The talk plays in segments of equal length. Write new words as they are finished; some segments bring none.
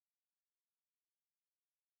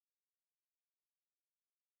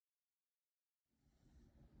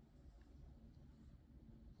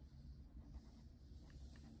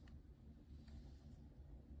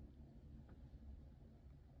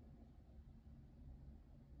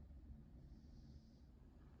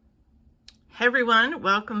Hey everyone,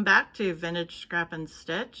 welcome back to Vintage Scrap and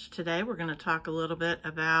Stitch. Today we're going to talk a little bit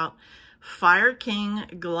about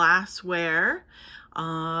FireKing glassware,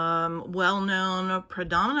 well known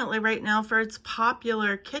predominantly right now for its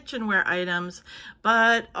popular kitchenware items,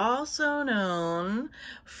 but also known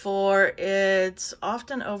for its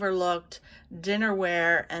often overlooked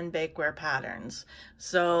dinnerware and bakeware patterns.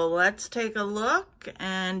 So let's take a look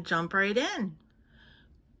and jump right in.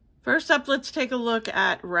 First up, let's take a look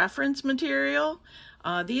at reference material.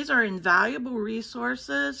 These are invaluable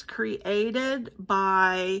resources created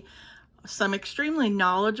by some extremely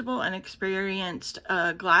knowledgeable and experienced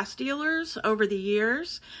glass dealers over the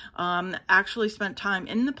years. Actually spent time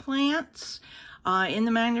in the plants, in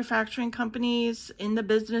the manufacturing companies, in the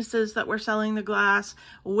businesses that were selling the glass,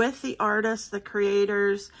 with the artists, the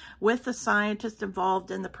creators, with the scientists involved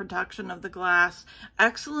in the production of the glass.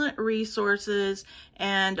 Excellent resources,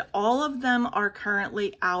 and all of them are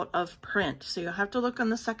currently out of print. So you'll have to look on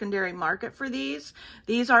the secondary market for these.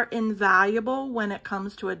 These are invaluable when it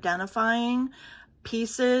comes to identifying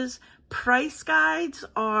pieces. Price guides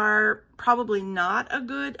are probably not a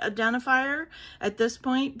good identifier at this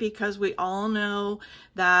point, because we all know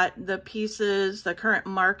that the pieces, the current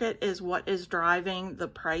market is what is driving the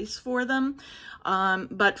price for them.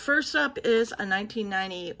 But first up is a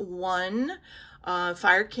 1991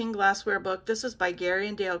 FireKing glassware book. This is by Gary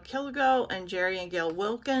and Dale Killigo and Jerry and Gail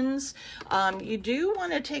Wilkins. You do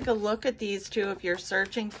want to take a look at these two if you're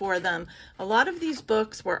searching for them. A lot of these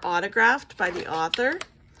books were autographed by the author,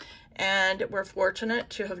 and we're fortunate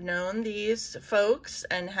to have known these folks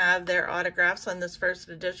and have their autographs on this first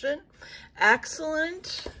edition.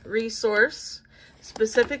 Excellent resource,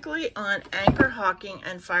 specifically on anchor hawking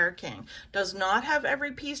and FireKing. Does not have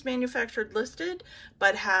every piece manufactured listed,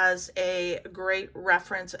 but has a great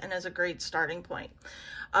reference and is a great starting point.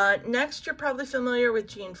 Next, you're probably familiar with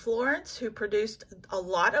Jean Florence, who produced a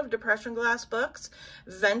lot of Depression glass books,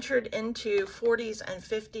 ventured into 40s and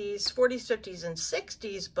 50s, 40s, 50s, and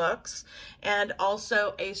 60s books, and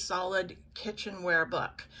also a solid kitchenware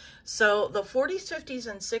book. So the 40s, 50s,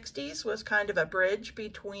 and 60s was kind of a bridge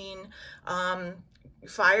between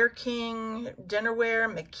FireKing dinnerware,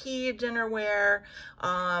 McKee dinnerware,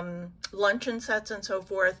 luncheon sets, and so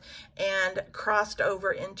forth, and crossed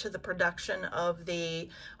over into the production of the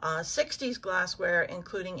 60s glassware,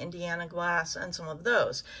 including Indiana glass and some of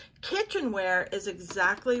those. Kitchenware is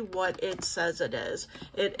exactly what it says it is.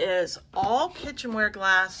 It is all kitchenware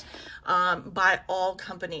glass by all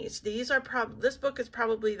companies. This book is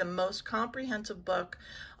probably the most comprehensive book,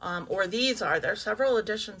 there are several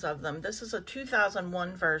editions of them. This is a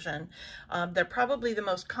 2001 version. They're probably the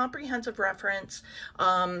most comprehensive reference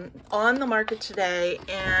on the market today.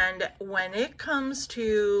 And when it comes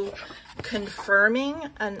to confirming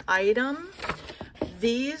an item,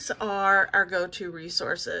 these are our go-to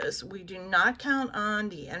resources. We do not count on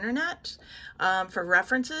the internet for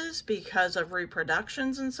references because of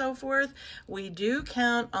reproductions and so forth. We do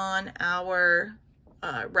count on our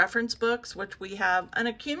reference books, which we have an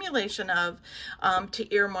accumulation of,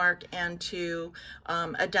 to earmark and to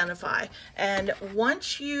identify. And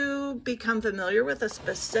once you become familiar with a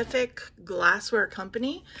specific glassware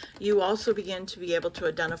company, you also begin to be able to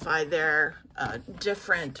identify their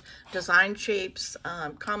different design shapes,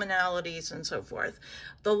 commonalities, and so forth.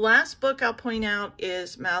 The last book I'll point out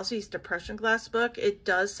is Mousie's Depression glass book. It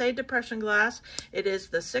does say Depression glass. It is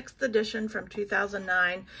the 6th edition from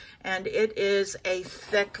 2009, and it is a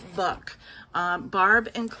thick book. Barb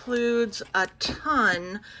includes a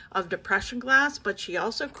ton of Depression glass, but she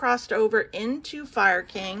also crossed over into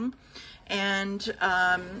FireKing and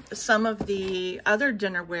some of the other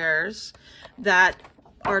dinnerwares that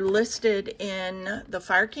are listed in the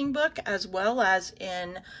FireKing book, as well as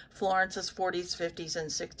in Florence's 40s, 50s,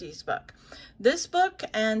 and 60s book. This book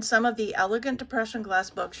and some of the elegant Depression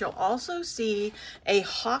glass books, you'll also see a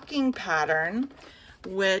hawking pattern,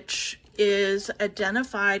 which is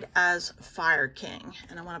identified as FireKing.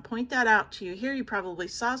 And I want to point that out to you here. You probably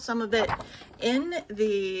saw some of it in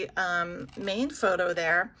the main photo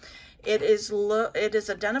there. It is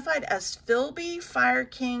identified as Philby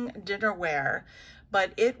FireKing dinnerware,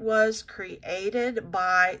 but it was created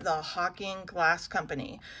by the Hawking Glass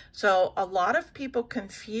Company. So a lot of people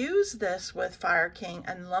confuse this with FireKing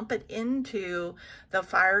and lump it into the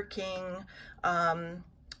FireKing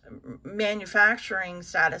manufacturing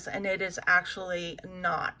status, and it is actually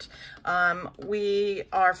not. We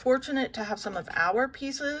are fortunate to have some of our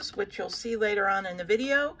pieces, which you'll see later on in the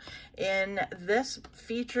video,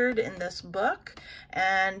 featured in this book,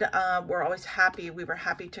 and we were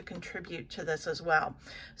happy to contribute to this as well.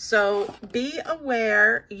 So be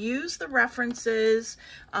aware, use the references,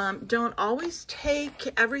 don't always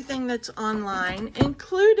take everything that's online,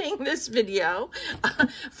 including this video,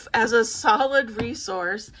 as a solid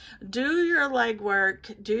resource. Do your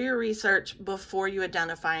legwork, do your research before you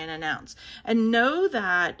identify and announce. And know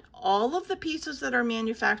that all of the pieces that are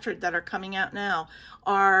manufactured that are coming out now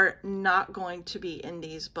are not going to be in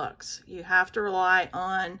these books. You have to rely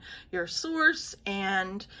on your source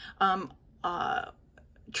and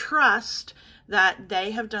trust that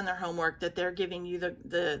they have done their homework, that they're giving you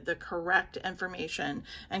the correct information,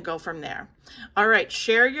 and go from there. All right,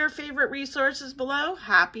 share your favorite resources below.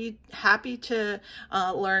 Happy to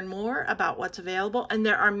learn more about what's available. And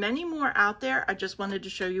there are many more out there. I just wanted to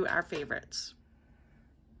show you our favorites.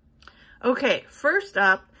 Okay, first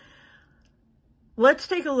up, let's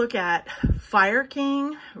take a look at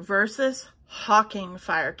FireKing versus Hawking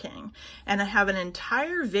FireKing. And I have an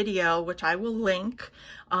entire video, which I will link,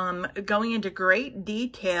 going into great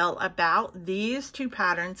detail about these two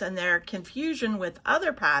patterns and their confusion with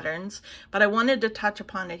other patterns, but I wanted to touch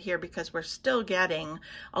upon it here because we're still getting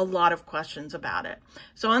a lot of questions about it.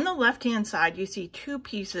 So on the left-hand side, you see two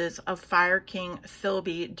pieces of FireKing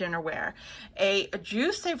Philby dinnerware, a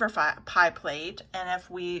juice saver pie plate, and if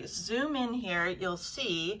we zoom in here, you'll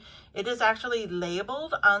see it is actually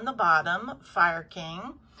labeled on the bottom,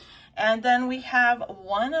 FireKing. And then we have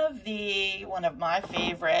one of my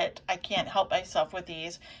favorite, I can't help myself with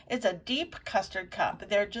these, it's a deep custard cup.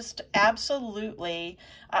 They're just absolutely,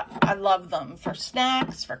 I love them for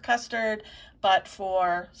snacks, for custard, but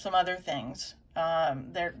for some other things.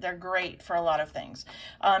 They're great for a lot of things.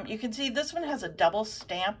 You can see this one has a double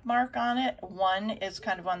stamp mark on it. One is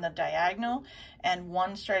kind of on the diagonal and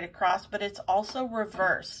one straight across, but it's also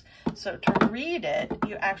reverse. So to read it,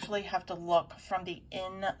 you actually have to look from the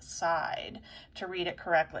inside to read it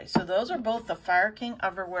correctly. So those are both the FireKing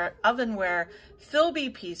ovenware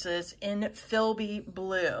Philby pieces in Philby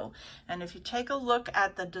blue. And if you take a look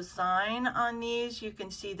at the design on these, you can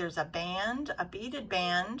see there's a band, a beaded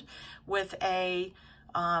band with a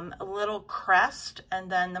little crest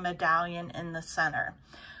and then the medallion in the center.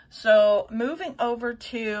 So moving over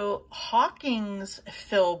to Hawking's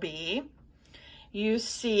Philby, you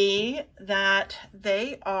see that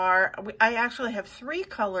they are, I actually have 3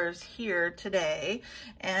 colors here today,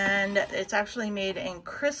 and it's actually made in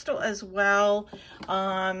crystal as well.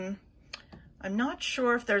 I'm not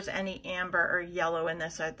sure if there's any amber or yellow in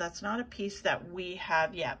this. That's not a piece that we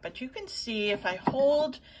have yet, but you can see if I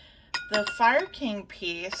hold the FireKing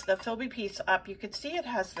piece, the Philby piece up, you can see it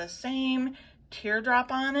has the same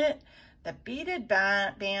teardrop on it. The beaded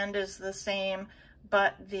band is the same,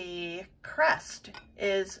 but the crest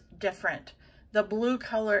is different. The blue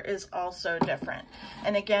color is also different.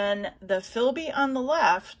 And again, the Philby on the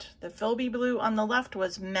left, the Philby blue on the left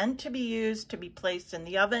was meant to be used to be placed in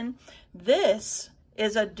the oven. This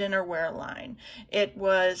is a dinnerware line. It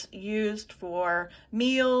was used for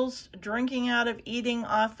meals, drinking out of, eating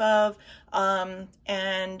off of,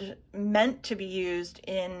 and meant to be used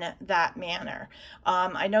in that manner.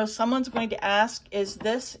 I know someone's going to ask, is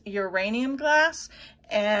this uranium glass?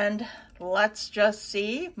 And let's just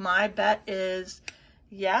see. My bet is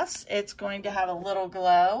yes, it's going to have a little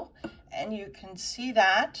glow. And you can see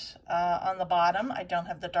that on the bottom. I don't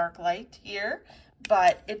have the dark light here,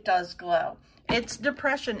 but it does glow. It's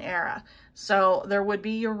Depression era, so there would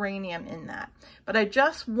be uranium in that. But I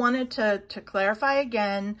just wanted to clarify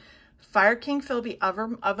again, FireKing Philby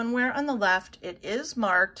ovenware on the left, it is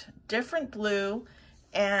marked different blue,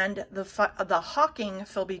 and the Hawking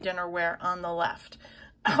Philby dinnerware on the left.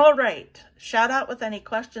 All right, shout out with any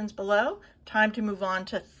questions below. Time to move on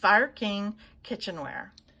to FireKing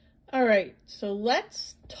kitchenware. All right, so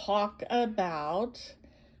let's talk about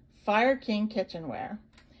FireKing kitchenware.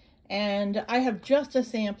 And I have just a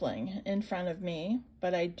sampling in front of me,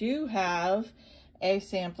 but I do have a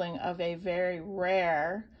sampling of a very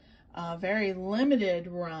rare, very limited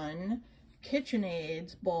run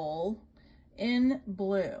KitchenAid's bowl in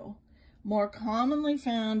blue. More commonly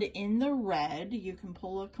found in the red. You can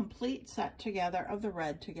pull a complete set together of the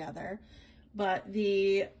red together, but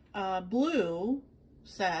the blue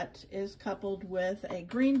set is coupled with a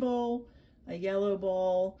green bowl, a yellow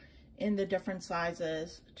bowl, in the different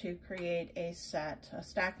sizes to create a set, a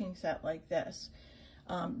stacking set like this.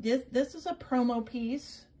 This is a promo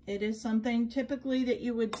piece. It is something typically that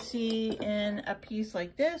you would see in a piece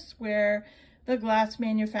like this, where the glass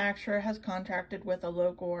manufacturer has contracted with a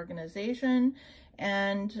local organization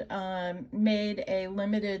and made a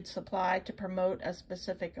limited supply to promote a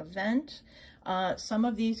specific event. Some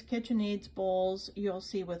of these KitchenAid bowls you'll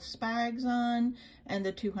see with Spags on and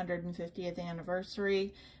the 250th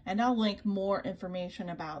anniversary, and I'll link more information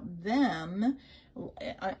about them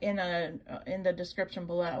in the description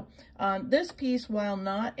below. This piece, while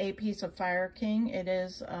not a piece of FireKing, it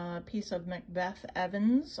is a piece of Macbeth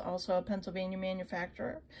Evans, also a Pennsylvania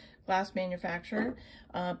manufacturer, glass manufacturer,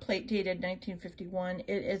 plate dated 1951.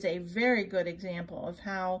 It is a very good example of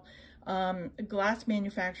how glass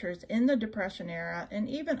manufacturers in the Depression era, and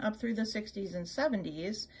even up through the 60s and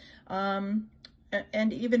 70s,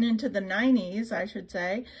 and even into the 90s, I should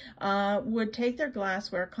say, would take their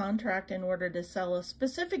glassware contract in order to sell a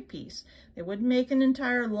specific piece. They wouldn't make an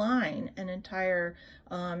entire line, an entire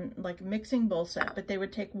like mixing bowl set, but they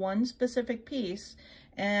would take one specific piece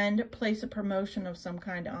and place a promotion of some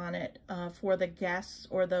kind on it for the guests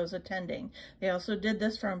or those attending. They also did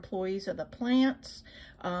this for employees of the plants,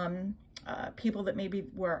 people that maybe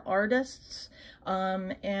were artists,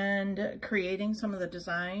 and creating some of the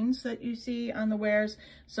designs that you see on the wares.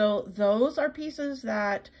 So those are pieces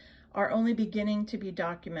that are only beginning to be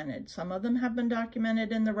documented. Some of them have been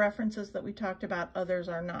documented in the references that we talked about, others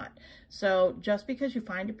are not. So just because you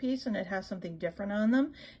find a piece and it has something different on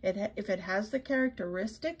them, if it has the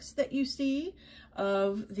characteristics that you see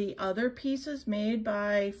of the other pieces made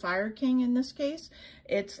by FireKing in this case,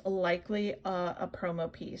 it's likely a promo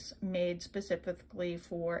piece made specifically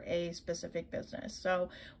for a specific business. So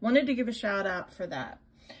wanted to give a shout out for that.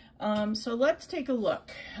 So let's take a look.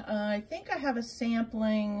 I think I have a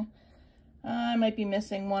sampling. I might be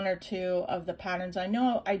missing one or two of the patterns. I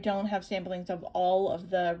know I don't have samplings of all of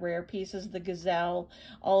the rare pieces, the gazelle,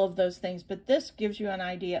 all of those things, but this gives you an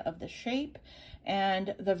idea of the shape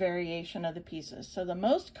and the variation of the pieces. So the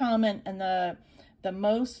most common and the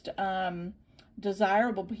most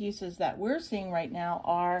desirable pieces that we're seeing right now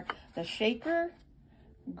are the shaker,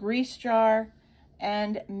 grease jar,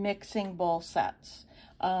 and mixing bowl sets.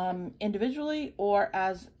 Individually or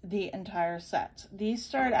as the entire sets. These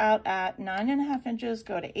start out at 9.5 inches,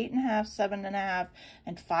 go to 8.5, 7.5,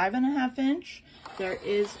 and 5.5 inch. There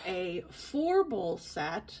is a 4 bowl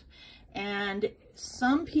set, and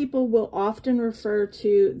some people will often refer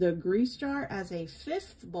to the grease jar as a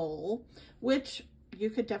 5th bowl, which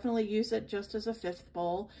you could definitely use it just as a 5th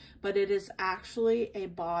bowl, but it is actually a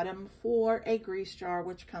bottom for a grease jar,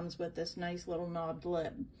 which comes with this nice little knobbed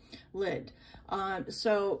lid.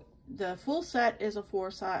 So the full set is a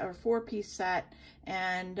 4-piece set,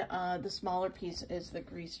 and the smaller piece is the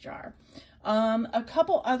grease jar. A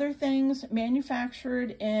couple other things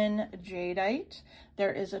manufactured in jadeite.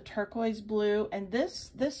 There is a turquoise blue, and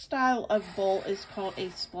this style of bowl is called a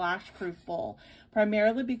splash-proof bowl,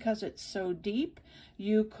 primarily because it's so deep.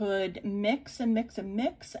 You could mix and mix and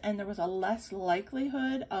mix, and there was a less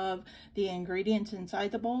likelihood of the ingredients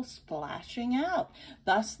inside the bowl splashing out.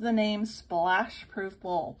 Thus the name Splash Proof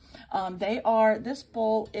Bowl. This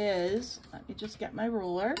bowl is, let me just get my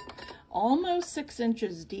ruler, almost 6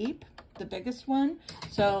 inches deep, the biggest one.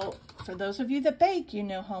 So for those of you that bake, you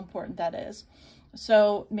know how important that is.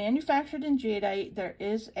 So manufactured in jadeite, there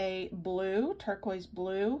is a blue, turquoise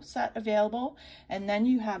blue set available. And then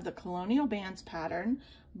you have the colonial bands pattern,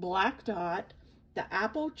 black dot, the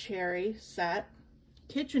apple cherry set,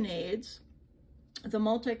 KitchenAids, the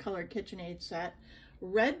multicolored KitchenAid set,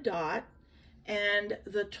 red dot, and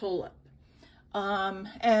the tulip.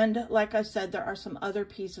 And like I said, there are some other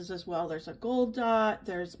pieces as well. There's a gold dot,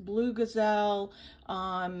 there's blue gazelle,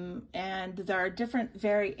 and there are different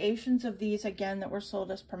variations of these, again, that were sold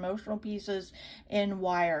as promotional pieces in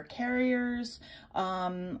wire carriers,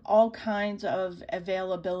 all kinds of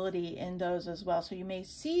availability in those as well. So you may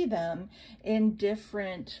see them in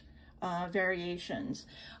different variations.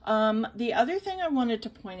 The other thing I wanted to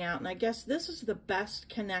point out, and I guess this is the best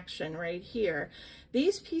connection right here,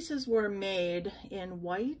 these pieces were made in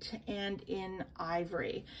white and in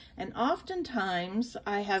ivory, and oftentimes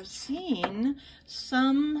I have seen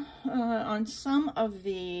some on some of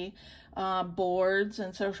the boards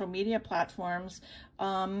and social media platforms,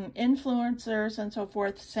 influencers and so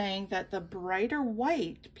forth, saying that the brighter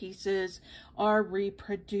white pieces are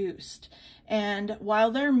reproduced. And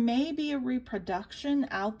while there may be a reproduction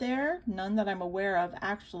out there, none that I'm aware of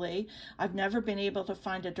actually, I've never been able to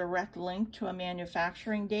find a direct link to a manufacturer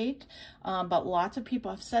manufacturing date, but lots of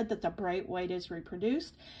people have said that the bright white is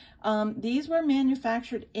reproduced. These were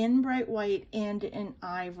manufactured in bright white and in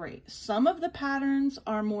ivory. Some of the patterns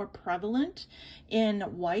are more prevalent in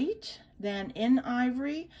white than in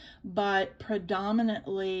ivory, but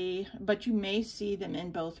predominantly, but you may see them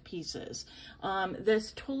in both pieces.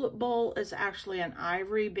 This tulip bowl is actually an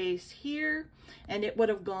ivory base here, and it would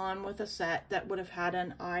have gone with a set that would have had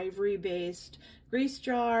an ivory based grease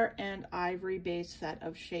jar and ivory based set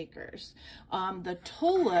of shakers. The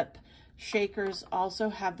tulip shakers also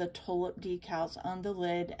have the tulip decals on the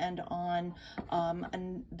lid and on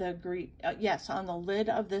on the lid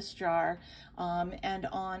of this jar, and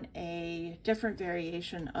on a different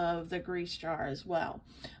variation of the grease jar as well.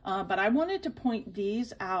 But I wanted to point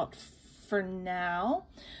these out for now,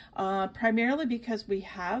 primarily because we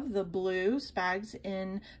have the blue Spags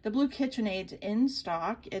in the blue KitchenAids in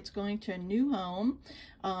stock. It's going to a new home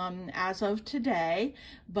as of today,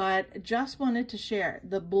 but just wanted to share.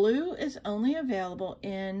 The blue is only available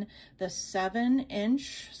in the 7+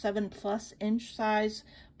 inch size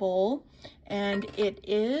bowl, and it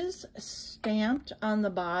is stamped on the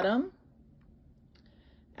bottom,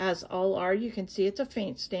 as all are. You can see it's a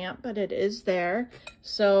faint stamp, but it is there.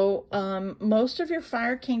 So most of your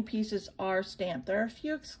FireKing pieces are stamped. There are a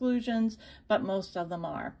few exclusions, but most of them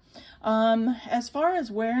are. As far as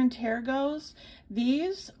wear and tear goes,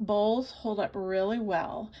 these bowls hold up really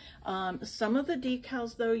well. Some of the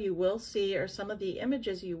decals, though, you will see, or some of the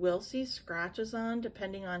images you will see scratches on,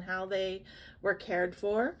 depending on how they were cared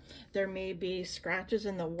for. There may be scratches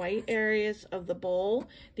in the white areas of the bowl.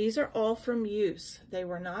 These are all from use. They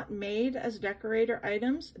were not made as decorator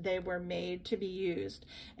items. They were made to be used.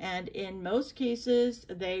 And in most cases,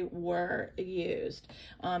 they were used.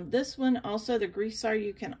 This one also, the grease jar,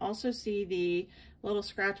 you can also see the little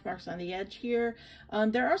scratch marks on the edge here.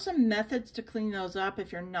 There are some methods to clean those up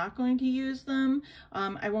if you're not going to use them.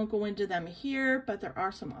 I won't go into them here, but there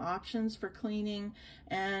are some options for cleaning,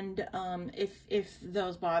 and if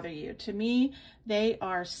those bother you. To me, they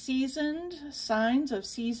are seasoned, signs of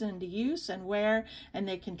seasoned use and wear, and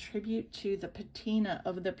they contribute to the patina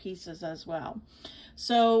of the pieces as well.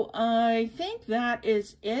 So I think that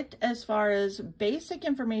is it as far as basic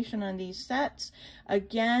information on these sets.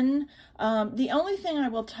 Again, the only thing I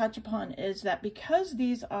will touch upon is that because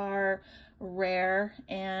these are rare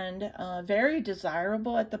and very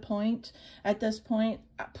desirable at this point,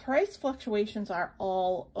 price fluctuations are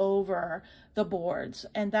all over the boards,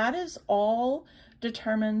 and that is all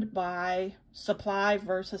determined by supply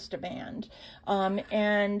versus demand.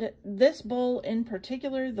 And this bowl in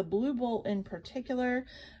particular, the blue bowl in particular,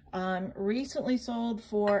 recently sold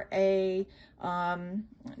for a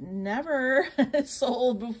never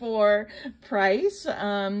sold before price,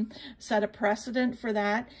 set a precedent for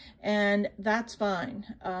that, and that's fine.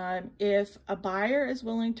 If a buyer is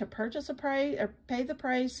willing to purchase a price or pay the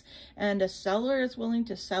price, and a seller is willing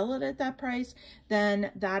to sell it at that price,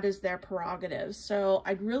 then that is their prerogative. So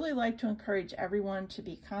I'd really like to encourage everyone to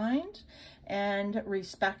be kind and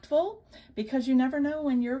respectful, because you never know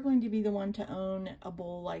when you're going to be the one to own a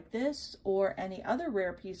bowl like this or any other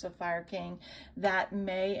rare piece of FireKing that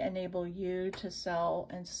may enable you to sell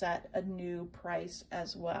and set a new price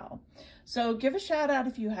as well. So give a shout out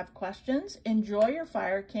if you have questions. Enjoy your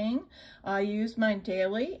FireKing. I use mine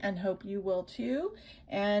daily and hope you will too.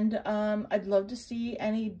 And I'd love to see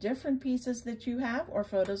any different pieces that you have or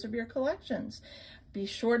photos of your collections. Be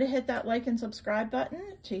sure to hit that like and subscribe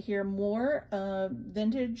button to hear more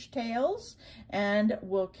vintage tales, and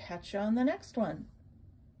we'll catch you on the next one.